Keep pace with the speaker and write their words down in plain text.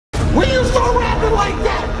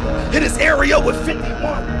Hit his area with 51.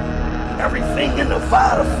 Everything in the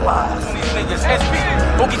Vada flies.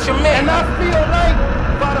 Go get your man. And I feel like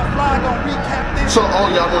Vada fly gonna recap this. So, oh,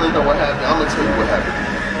 y'all want to know what happened? I'm gonna tell you what happened.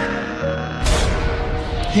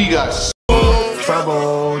 He got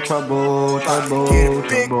trouble.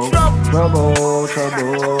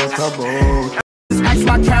 Ask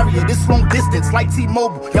my carrier, this long distance, like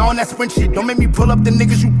T-Mobile. Y'all on that Sprint shit, don't make me pull up the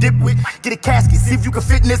niggas you dip with. Get a casket, see if you can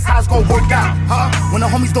fit in this, how it's gonna work out, huh? When the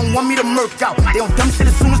homies don't want me to murk out, they on dumb shit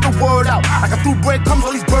as soon as the word out. Like I threw bread, comes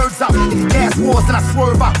all these birds out. Nigga gas wars, and I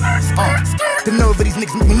swerve out. The nerve of these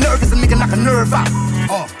niggas make me nervous, a nigga knock a nerve out.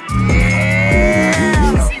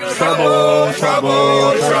 trouble.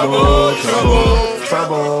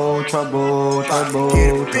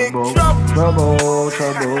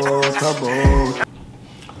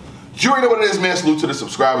 You already know what it is, man. Salute to the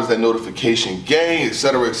subscribers, that notification gang,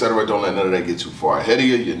 etc., etc. Don't let none of that get too far ahead of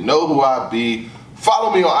you. You know who I be.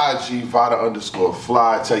 Follow me on IG,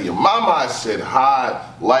 Vada_fly. Tell your mama I said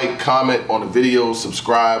hi. Like, comment on the video,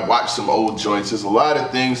 subscribe, watch some old joints. There's a lot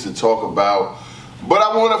of things to talk about. But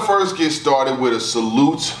I want to first get started with a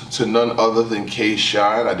salute to none other than K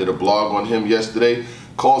Shine. I did a blog on him yesterday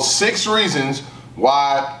called 6 Reasons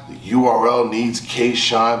Why the URL Needs K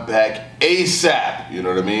Shine Back ASAP. You know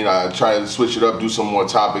what I mean? I try to switch it up, do some more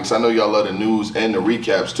topics. I know y'all love the news and the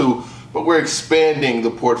recaps too, but we're expanding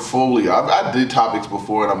the portfolio. I did topics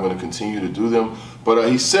before and I'm going to continue to do them. But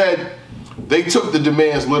he said they took the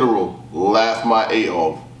demands literal. Laugh my A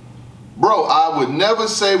off. Bro, I would never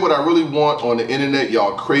say what I really want on the internet.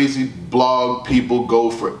 Y'all crazy blog people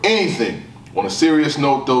go for anything. On a serious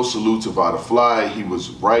note though, salute to Vada Fly. He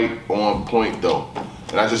was right on point though.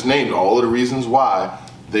 And I just named all of the reasons why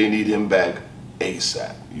they need him back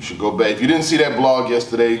ASAP. You should go back. If you didn't see that blog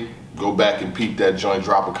yesterday, go back and peep that joint.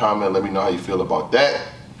 Drop a comment. Let me know how you feel about that.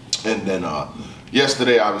 And then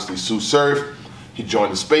yesterday, obviously, Sue Surf. He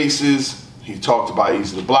joined the Spaces. He talked about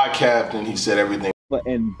Eazy the Block Captain. He said everything.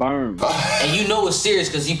 And burn. And you know it's serious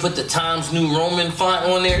because he put the Times New Roman font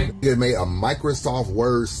on there. He made a Microsoft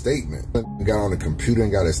Word statement. He got on the computer and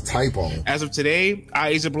got his type on. As of today,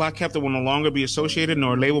 I, Eazy the Block Captain, will no longer be associated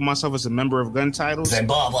nor label myself as a member of gun titles. And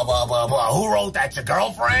blah, blah, blah, blah, blah. Who wrote that? Your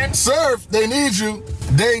girlfriend? Surf, they need you.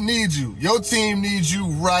 They need you. Your team needs you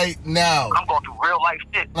right now. I'm going through real life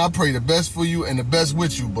shit. I pray the best for you and the best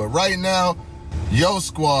with you, but right now, your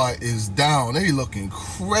squad is down. They looking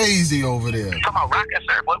crazy over there. You talking about rocket,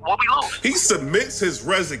 sir? What we lose? He submits his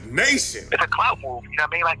resignation. It's a clout move. You know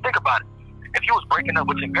what I mean? Like, think about it. If you was breaking up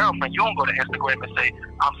with your girlfriend, you don't go to Instagram and say,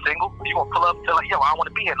 I'm single. You gonna pull up and tell her, yo, I don't want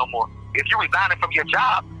to be here no more. If you resigning from your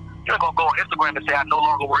job, you're not gonna go on Instagram and say, I no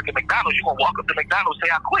longer work at McDonald's. You're gonna walk up to McDonald's and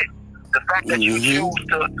say, I quit. The fact that you choose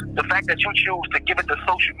to give it to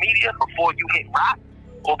social media before you hit rock,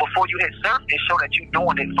 or before you hit surf, it show that you're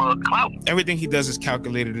doing it for clout. Everything he does is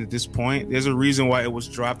calculated at this point. There's a reason why it was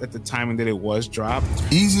dropped at the timing that it was dropped.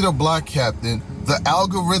 Eazy the Block Captain, the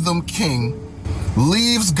algorithm king,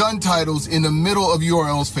 leaves gun titles in the middle of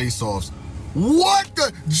URL's face-offs. What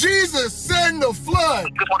the? Jesus, send the flood!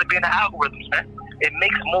 You just want to be in the algorithms, man. It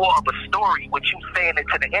makes more of a story with you saying it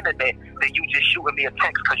to the internet than you just shooting me a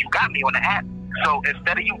text because you got me on the app. So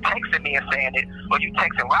instead of you texting me and saying it, or you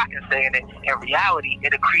texting Rock and saying it, in reality,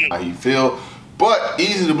 it'll create... How you feel? But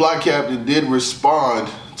Eazy the Block Captain did respond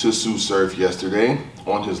to Sue Surf yesterday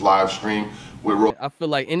on his live stream with... I feel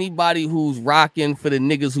like anybody who's rocking for the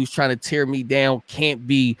niggas who's trying to tear me down can't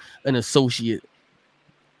be an associate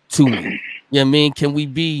to me. You know what I mean? Can we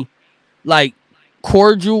be, like,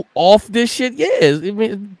 cordial off this shit? Yeah, I mean,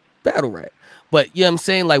 it's battle rap. But, you know what I'm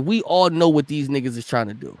saying? Like, we all know what these niggas is trying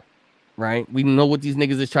to do. Right? We know what these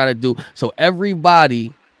niggas is trying to do. So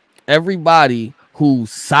everybody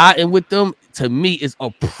who's siding with them, to me, is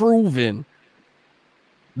approving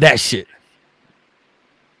that shit.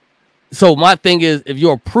 So my thing is, if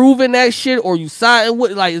you're approving that shit or you siding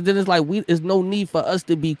with, like, then it's like there's no need for us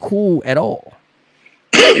to be cool at all.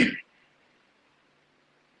 You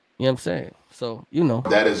know what I'm saying? So, you know.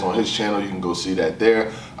 That is on his channel. You can go see that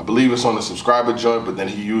there. I believe it's on the subscriber joint, but then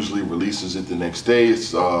he usually releases it the next day.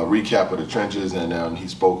 It's a recap of the trenches, and he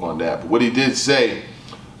spoke on that. But what he did say,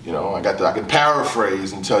 you know, I can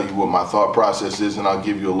paraphrase and tell you what my thought process is, and I'll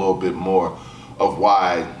give you a little bit more of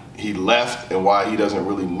why he left and why he doesn't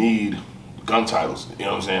really need gun titles. You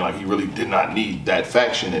know what I'm saying? Like, he really did not need that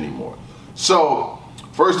faction anymore. So,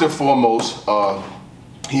 first and foremost,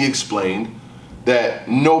 he explained that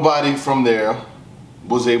nobody from there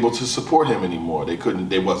was able to support him anymore. They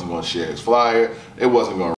wasn't going to share his flyer. It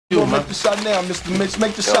wasn't going to... Yo, make the shot now, Mr. Mitch.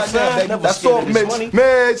 Make the shot now, baby. That's off, Mitch.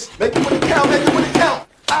 Mitch, make it when it count. Make it when it count.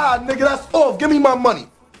 Ah, nigga, that's off. Give me my money.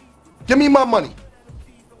 Give me my money.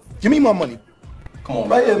 Give me my money. Come on,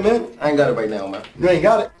 right here, man. I ain't got it right now, man. You ain't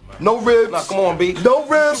got it? No ribs. Nah, come on, B. No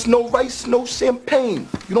ribs, no rice, no champagne.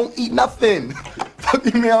 You don't eat nothing. Fuck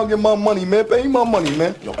you, man. I'll get my money, man. Pay me my money,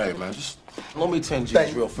 man. Yo, hey, man, just loan me 10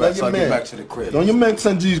 G's real fast so I get back to the crib. Don't your man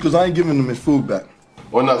 10 G's because I ain't giving him his food back.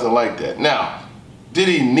 Or nothing like that. Now, did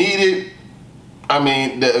he need it? I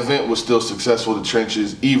mean, the event was still successful, the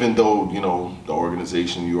trenches, even though, you know, the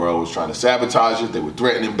organization URL was trying to sabotage it. They were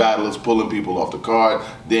threatening battlers, pulling people off the card.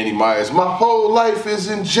 Danny Myers, my whole life is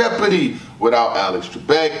in jeopardy without Alex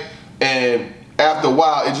Trebek. And after a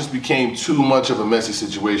while, it just became too much of a messy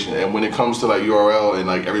situation. And when it comes to like URL and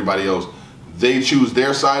like everybody else, they choose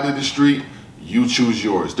their side of the street, you choose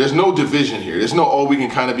yours. There's no division here. There's no, oh, we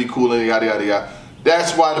can kind of be cool and yada, yada, yada.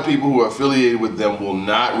 That's why the people who are affiliated with them will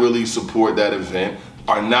not really support that event,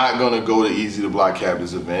 are not going to go to Eazy the Block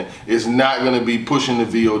Captain's event. It's not going to be pushing the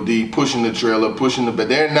VOD, pushing the trailer, but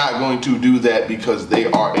they're not going to do that because they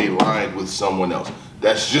are aligned with someone else.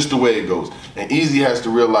 That's just the way it goes. And Eazy has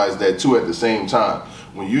to realize that too at the same time.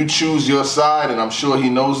 When you choose your side, and I'm sure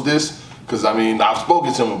he knows this, because I mean, I've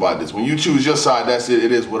spoken to him about this. When you choose your side, that's it.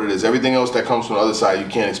 It is what it is. Everything else that comes from the other side, you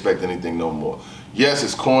can't expect anything no more. Yes,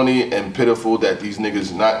 it's corny and pitiful that these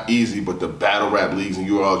niggas, not Eazy, but the battle rap leagues and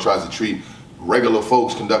URL tries to treat regular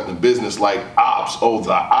folks conducting business like ops. Oh,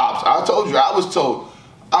 the ops. I told you, I was told,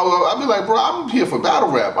 I'd be like, bro, I'm here for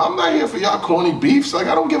battle rap. I'm not here for y'all corny beefs. Like,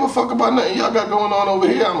 I don't give a fuck about nothing y'all got going on over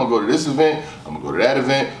here. I'm gonna go to this event. I'm gonna go to that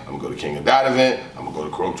event. I'm gonna go to King of That event. I'm gonna go to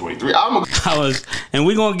Chrome 23. And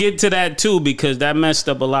we're gonna get to that too, because that messed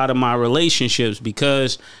up a lot of my relationships,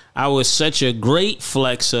 because I was such a great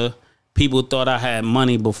flexer. People thought I had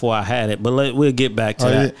money before I had it, but we'll get back to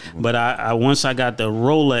that. Yeah. But I once I got the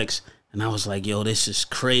Rolex, and I was like, yo, this is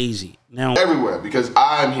crazy. Now everywhere, because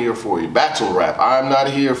I'm here for you. Battle rap. I'm not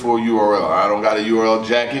here for URL. I don't got a URL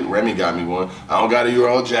jacket. Remy got me one. I don't got a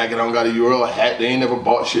URL jacket. I don't got a URL hat. They ain't never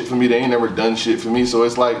bought shit for me. They ain't never done shit for me. So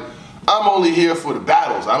it's like, I'm only here for the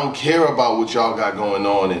battles. I don't care about what y'all got going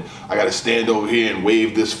on, and I gotta stand over here and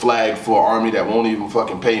wave this flag for an army that won't even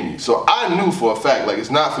fucking pay me. So I knew for a fact, like, it's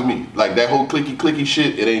not for me. Like, that whole clicky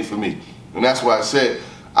shit, it ain't for me. And that's why I said,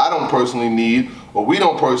 I don't personally need, or we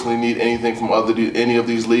don't personally need anything from any of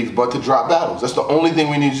these leagues but to drop battles. That's the only thing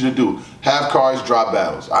we need you to do. Have cards, drop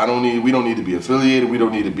battles. We don't need to be affiliated. We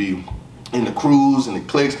don't need to be in the crews and the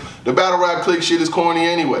cliques. The battle rap clique shit is corny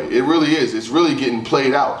anyway. It really is. It's really getting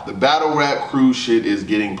played out. The battle rap crew shit is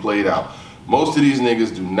getting played out. Most of these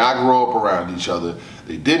niggas do not grow up around each other.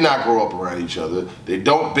 They did not grow up around each other. They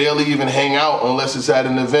don't barely even hang out unless it's at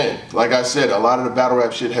an event. Like I said, a lot of the battle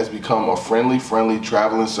rap shit has become a friendly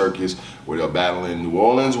traveling circus where they'll battle in New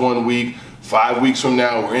Orleans 1 week, 5 weeks from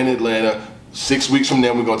now we're in Atlanta, 6 weeks from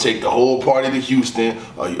now we're gonna take the whole party to Houston,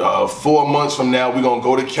 4 months from now we're gonna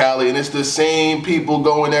go to Cali, and it's the same people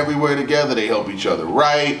going everywhere together. They help each other,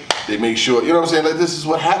 right? They make sure, you know what I'm saying? Like, this is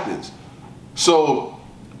what happens. So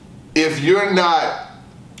if you're not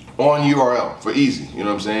on URL for Eazy, you know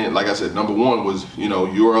what I'm saying? Like I said, number one was, you know,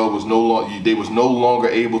 URL was no longer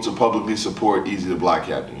able to publicly support Eazy the Block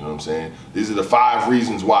Captain, you know what I'm saying? These are the 5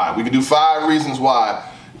 reasons why. We could do 5 reasons why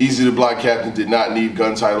Eazy the Block Captain did not need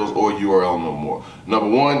gun titles or URL no more. Number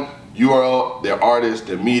one, URL, their artists,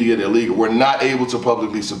 their media, their league, we're not able to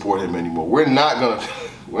publicly support him anymore. We're not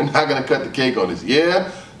gonna cut the cake on this.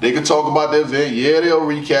 Yeah, they could talk about the event. Yeah, they'll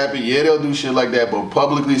recap it. Yeah, they'll do shit like that. But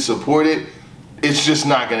publicly support it, it's just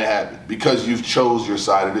not gonna happen because you've chose your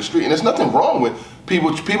side of the street. And there's nothing wrong with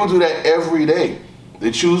people. People do that every day. They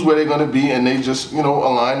choose where they're gonna be and they just, you know,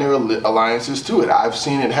 align their alliances to it. I've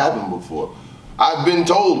seen it happen before. I've been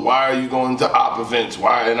told, why are you going to op events?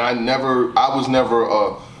 Why? And I was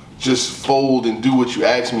never just fold and do what you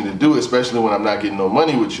asked me to do, especially when I'm not getting no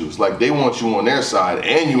money with you. It's like they want you on their side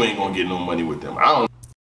and you ain't gonna get no money with them. I don't.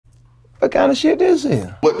 What kind of shit is it?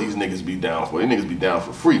 What these niggas be down for? These niggas be down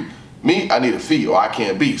for free. Me, I need a fee or I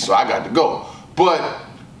can't be, so I got to go. But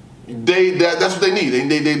that's what they need.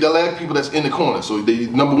 They lack people that's in the corner. So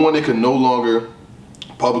number one, they can no longer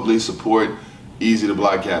publicly support Eazy the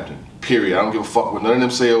Block Captain. Period. I don't give a fuck what none of them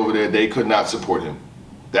say over there. They could not support him.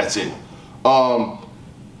 That's it. Rock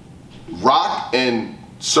and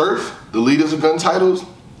Surf, the leaders of gun titles,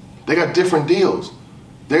 they got different deals.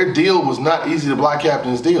 Their deal was not Eazy the Block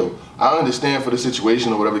Captain's deal. I understand for the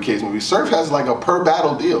situation or whatever the case may be. Surf has like a per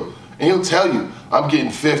battle deal. And he'll tell you, I'm getting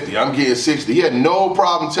 50, I'm getting 60. He had no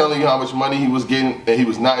problem telling you how much money he was getting, and he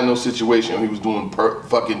was not in no situation. He was doing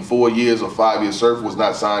fucking 4 years or 5 years. Surf was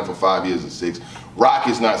not signed for 5 years or 6. Rock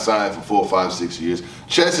is not signed for 4, 5, 6 years.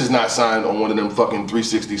 Chess is not signed on one of them fucking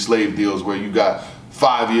 360 slave deals where you got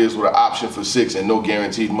 5 years with an option for 6 and no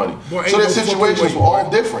guaranteed money. Boy, so their situations were all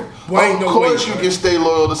different. Boy, of course you can stay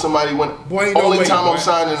loyal to somebody when only time I'm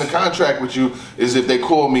signing a contract with you is if they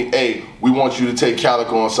call me, hey, we want you to take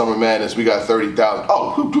Calico on Summer Madness, we got 30,000.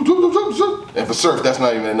 Oh, and for Surf, that's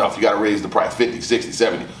not even enough. You got to raise the price 50, 60,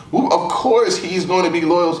 70. Of course he's going to be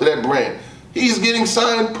loyal to that brand. He's getting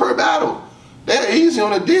signed per battle. They're Eazy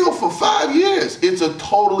on a deal for 5 years. It's a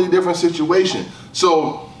totally different situation.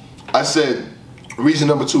 So I said, reason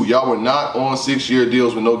number 2, y'all were not on 6-year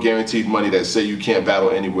deals with no guaranteed money that say you can't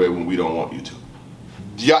battle anywhere when we don't want you to.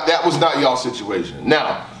 That was not y'all's situation.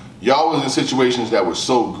 Now, y'all was in situations that were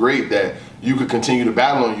so great that you could continue to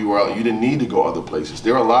battle on URL. You didn't need to go other places.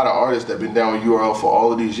 There are a lot of artists that have been down with URL for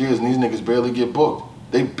all of these years, and these niggas barely get booked.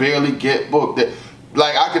 They barely get booked.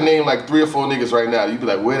 Like, I could name like 3 or 4 niggas right now. You'd be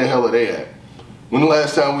like, where the hell are they at? When the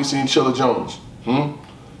last time we seen Chilla Jones?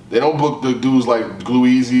 They don't book the dudes like Glue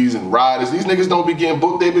Eazy's and Riders. These niggas don't be getting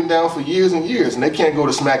booked. They've been down for years and years, and they can't go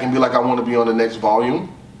to Smack and be like, I want to be on the next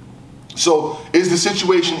volume. So is the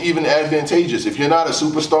situation even advantageous? If you're not a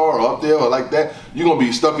superstar or up there or like that, you're gonna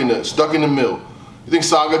be stuck in the mill. You think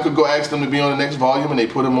Saga could go ask them to be on the next volume and they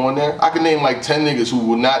put him on there? I could name like 10 niggas who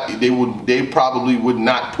would not. They probably would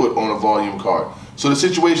not put on a volume card. So the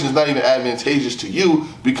situation is not even advantageous to you,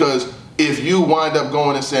 because if you wind up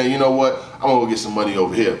going and saying, you know what, I'm gonna go get some money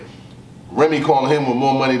over here. Remy calling him with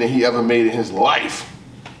more money than he ever made in his life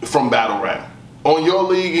from battle rap, on your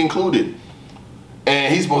league included.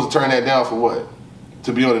 And he's supposed to turn that down for what?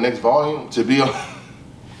 To be on the next volume? To be on...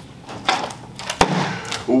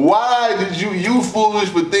 Why did you foolish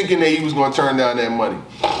for thinking that he was gonna turn down that money?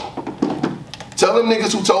 Tell them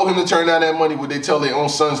niggas who told him to turn down that money, would they tell their own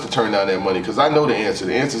sons to turn down that money? Because I know the answer.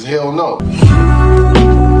 The answer is hell no.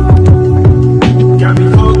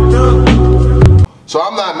 So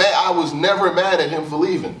I'm not mad. I was never mad at him for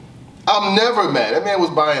leaving. I'm never mad. That man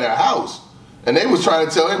was buying a house, and they was trying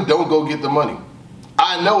to tell him, don't go get the money.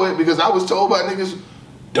 I know it because I was told by niggas,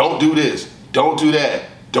 don't do this, don't do that,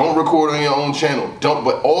 don't record on your own channel, don't.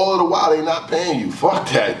 But all of the while they not paying you. Fuck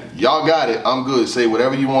that. Y'all got it. I'm good. Say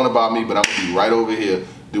whatever you want about me, but I'm gonna be right over here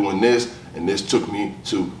doing this, and this took me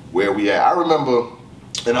to where we at. I remember,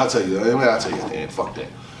 and I'll tell you at the end. Fuck that.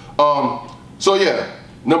 So yeah.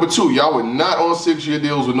 Number 2, y'all were not on 6-year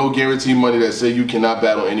deals with no guaranteed money that say you cannot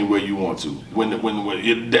battle anywhere you want to.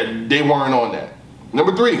 They weren't on that.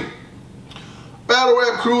 Number 3, battle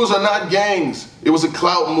rap crews are not gangs. It was a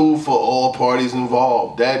clout move for all parties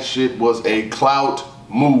involved. That shit was a clout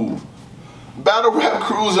move. Battle rap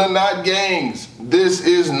crews are not gangs. This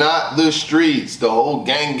is not the streets. The whole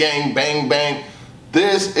gang, bang, bang.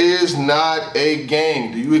 This is not a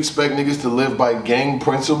gang. Do you expect niggas to live by gang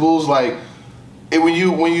principles? Like, when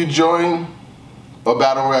you join a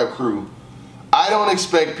battle rap crew, I don't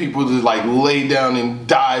expect people to like lay down and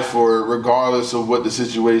die for it regardless of what the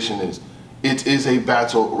situation is. It is a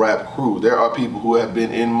battle rap crew. There are people who have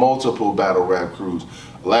been in multiple battle rap crews.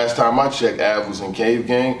 Last time I checked, Av was in Cave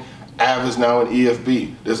Gang. Av is now in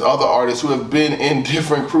EFB. There's other artists who have been in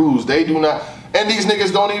different crews. They do not, and these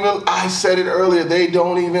niggas don't even, I said it earlier, they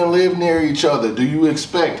don't even live near each other. Do you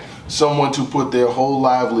expect someone to put their whole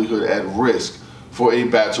livelihood at risk for a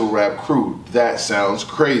battle rap crew? That sounds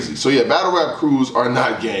crazy. So yeah, battle rap crews are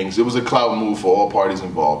not gangs. It was a clout move for all parties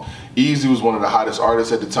involved. Eazy was one of the hottest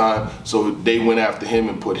artists at the time, so they went after him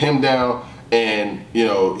and put him down. And you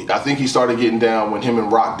know, I think he started getting down when him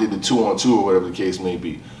and Rock did the 2-on-2 or whatever the case may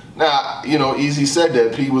be. Now, you know, Eazy said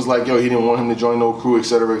that. P was like, yo, he didn't want him to join no crew,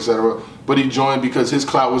 etc., etc. But he joined because his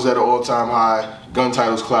clout was at an all-time high. Gun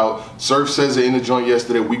Titles clout. Surf says it in the joint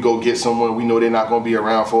yesterday, we go get someone, we know they're not going to be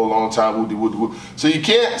around for a long time. So you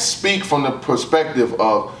can't speak from the perspective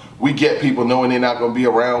of, we get people knowing they're not going to be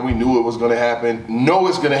around, we knew it was going to happen, know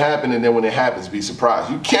it's going to happen, and then when it happens, be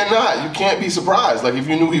surprised. You can't be surprised. Like, if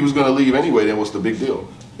you knew he was going to leave anyway, then what's the big deal?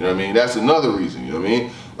 You know what I mean? That's another reason, you know what I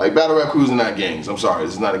mean? Like, battle rap crews are not gangs. I'm sorry,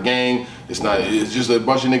 it's not a gang. It's just a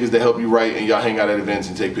bunch of niggas that help you write and y'all hang out at events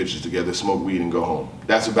and take pictures together, smoke weed and go home.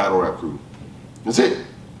 That's a battle rap crew. That's it.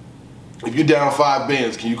 If you down 5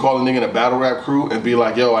 bands, can you call a nigga in a battle rap crew and be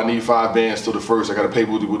like, yo, I need 5 bands till the first, I gotta pay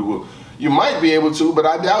woo-doo-woo-doo-woo. You might be able to, but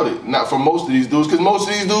I doubt it. Not for most of these dudes, because most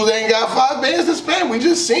of these dudes ain't got 5 bands to spend. We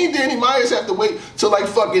just seen Danny Myers have to wait till like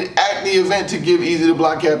fucking at the event to give Eazy the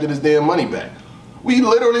Block Captain his damn money back. We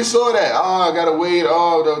literally saw that. Oh, I gotta wait.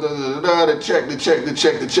 Oh, the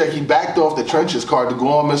check. He backed off the Trenches card to go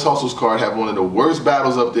on Miss Hustle's card, have one of the worst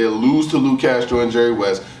battles up there, lose to Lou Castro and Jerry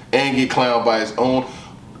West, and get clowned by his own.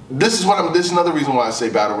 This is another reason why I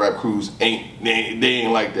say battle rap crews they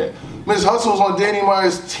ain't like that. Miss Hustle's on Danny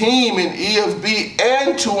Myers' team in EFB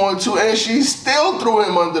and 2-on-2, and she still threw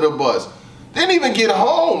him under the bus. Didn't even get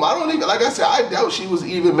home. I don't even, like I said, I doubt she was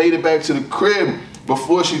even made it back to the crib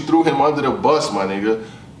before she threw him under the bus, my nigga.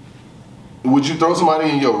 Would you throw somebody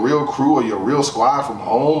in your real crew or your real squad from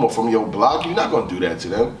home or from your block? You're not gonna do that to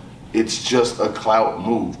them. It's just a clout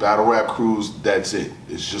move. Battle rap crews, that's it.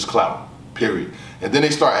 It's just clout, period. And then they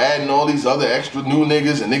start adding all these other extra new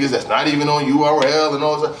niggas and niggas that's not even on URL and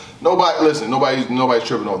all that. Nobody, listen, nobody's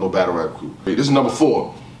tripping on no battle rap crew. This is number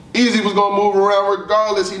 4. Eazy was gonna move around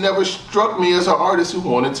regardless. He never struck me as an artist who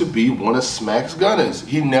wanted to be one of Smack's gunners.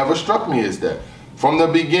 He never struck me as that. From the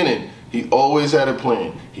beginning, he always had a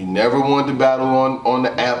plan. He never wanted to battle on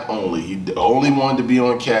the app only. He only wanted to be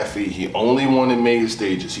on Cafe. He only wanted mega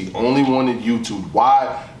stages. He only wanted YouTube.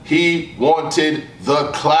 Why? He wanted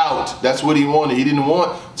the clout. That's what he wanted. He didn't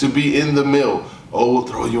want to be in the mill. Oh, we'll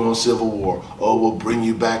throw you on Civil War. Oh, we'll bring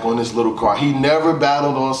you back on this little car. He never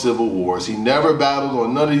battled on Civil Wars. He never battled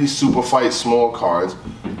on none of these super fight small cards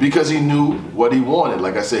because he knew what he wanted.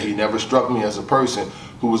 Like I said, he never struck me as a person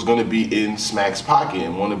who was going to be in Smack's pocket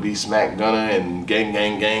and want to be Smack Gunner and gang,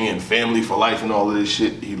 gang, gang and family for life and all of this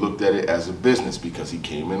shit. He looked at it as a business because he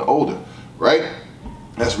came in older, right?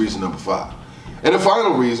 That's reason number 5. And the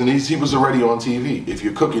final reason is he was already on TV. If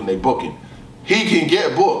you're cooking, they booking. He can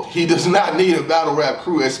get booked. He does not need a battle rap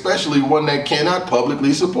crew, especially one that cannot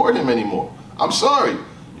publicly support him anymore. I'm sorry,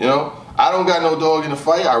 you know. I don't got no dog in the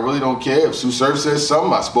fight. I really don't care. If Sue Surf says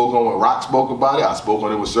something, I spoke on when Rock spoke about it. I spoke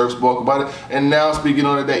on it when Surf spoke about it. And now speaking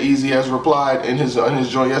on it that Eazy has replied in his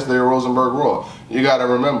joint yesterday at Rosenberg Raw. You gotta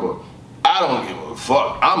remember, I don't give a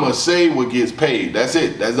fuck. I'ma say what gets paid. That's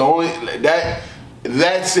it. That's the only,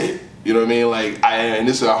 that's it. You know what I mean? Like, and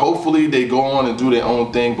this hopefully they go on and do their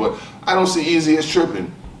own thing, but I don't see Eazy as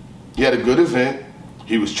tripping. He had a good event.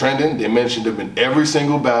 He was trending. They mentioned him in every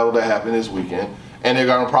single battle that happened this weekend. And they're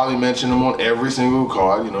gonna probably mention him on every single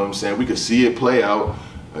card, you know what I'm saying? We could see it play out,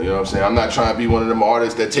 you know what I'm saying? I'm not trying to be one of them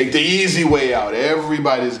artists that take the easy way out.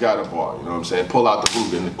 Everybody's got a bar, you know what I'm saying? Pull out the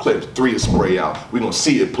boot in the clip, 3 is spray out. We gonna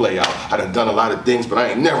see it play out. I done a lot of things, but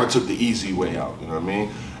I ain't never took the easy way out, you know what I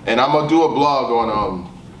mean? And I'm gonna do a blog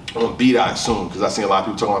on B-Dot soon, because I seen a lot of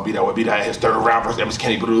people talking about B-Dot, what B-Dot his 3rd round versus Evans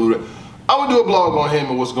Kenny. I'm gonna do a blog on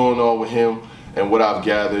him and what's going on with him and what I've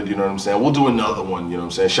gathered, you know what I'm saying? We'll do another one, you know what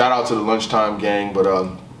I'm saying? Shout out to the Lunchtime Gang, but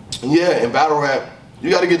yeah, in battle rap, you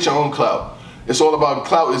gotta get your own clout. It's all about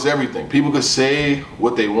clout is everything. People could say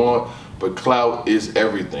what they want, but clout is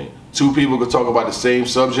everything. 2 people could talk about the same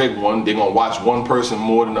subject, they're gonna watch one person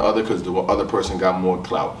more than the other because the other person got more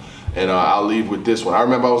clout. And I'll leave with this one. I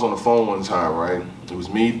remember I was on the phone one time, right? It was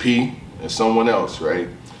me, P, and someone else, right?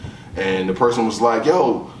 And the person was like,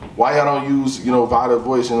 yo, why y'all don't use, you know, Vada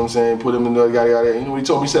voice, you know what I'm saying? Put him in the yada yada. You know what he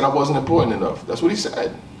told me? He said I wasn't important enough. That's what he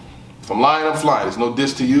said. If I'm lying, I'm flying. There's no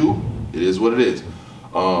diss to you. It is what it is.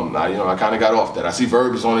 I kind of got off that. I see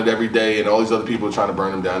Verb is on it every day, and all these other people are trying to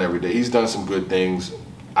burn him down every day. He's done some good things.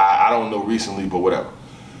 I don't know recently, but whatever.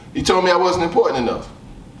 He told me I wasn't important enough.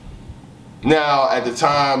 Now, at the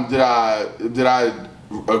time, did I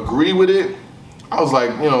agree with it? I was like,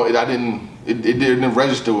 you know, it didn't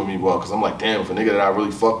register with me well, because I'm like, damn, if a nigga that I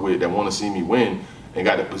really fuck with that want to see me win and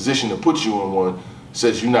got the position to put you in one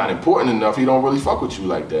says you're not important enough, he don't really fuck with you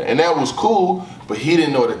like that. And that was cool, but he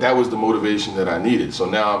didn't know that that was the motivation that I needed. So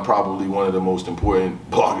now I'm probably one of the most important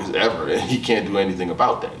bloggers ever, and he can't do anything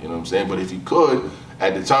about that, you know what I'm saying? But if he could,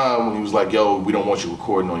 at the time when he was like, yo, we don't want you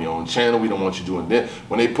recording on your own channel, we don't want you doing that.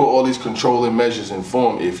 When they put all these controlling measures in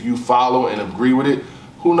form, if you follow and agree with it,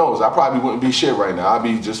 who knows? I probably wouldn't be shit right now. I'd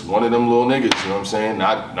be just one of them little niggas, you know what I'm saying?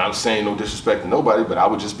 Not saying no disrespect to nobody, but I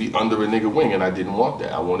would just be under a nigga wing, and I didn't want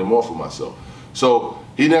that. I wanted more for myself. So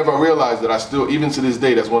he never realized that I still, even to this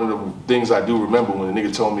day, that's one of the things I do remember when the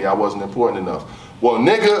nigga told me I wasn't important enough. Well,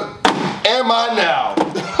 nigga, am I now?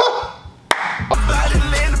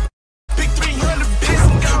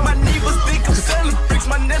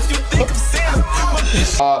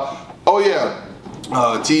 Oh yeah.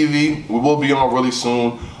 TV, we will be on really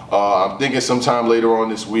soon. I'm thinking sometime later on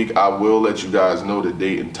this week I will let you guys know the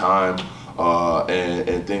date and time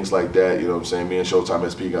and things like that, you know what I'm saying? Me and Showtime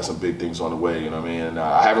SP got some big things on the way, you know what I mean? And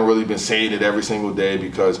I haven't really been saying it every single day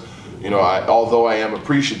because, you know, although I am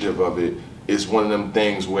appreciative of it, it's one of them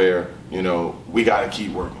things where, you know, we gotta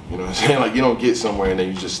keep working, you know what I'm saying? Like, you don't get somewhere and then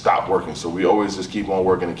you just stop working. So we always just keep on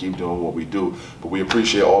working and keep doing what we do. But we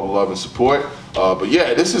appreciate all the love and support. But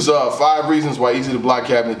yeah, this is 5 reasons why Eazy the Block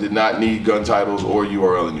Cabinet did not need gun titles or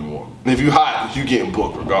URL anymore. And if you hot, you getting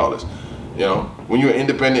booked regardless. You know, when you're an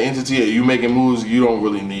independent entity and you making moves, you don't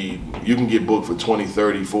really need, you can get booked for 20,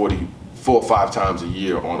 30, 40, 4 or 5 times a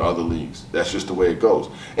year on other leagues. That's just the way it goes.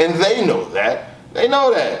 And they know that. They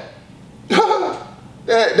know that.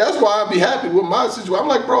 That's why I be happy with my situation. I'm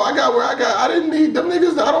like, bro, I got where I got. I didn't need them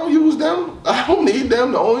niggas. I don't use them. I don't need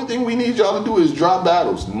them. The only thing we need y'all to do is drop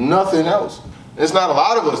battles. Nothing else. There's not a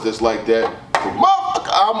lot of us that's like that. But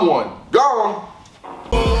motherfucker, I'm one. Gone.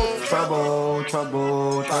 Trouble,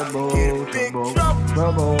 trouble, trouble, trouble,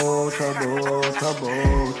 trouble, trouble,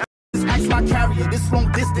 trouble. Ice my carrier, this long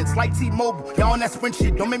distance, like T-Mobile. Y'all on that sprint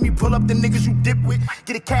shit, don't make me pull up the niggas you dip with.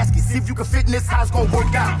 Get a casket, see if you can fit in this, how it's gonna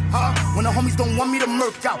work out, huh? When the homies don't want me to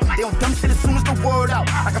murk out, they on dumb shit as soon as the word out.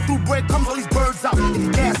 Like I threw bread, comes all these birds out. If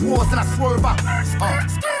you gas wars, then I swerve out.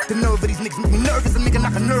 The nerve of these niggas make me nervous, a nigga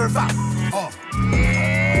knock a nerve out.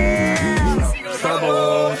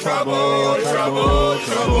 Trouble, trouble, trouble,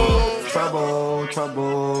 trouble, trouble,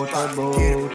 trouble, trouble.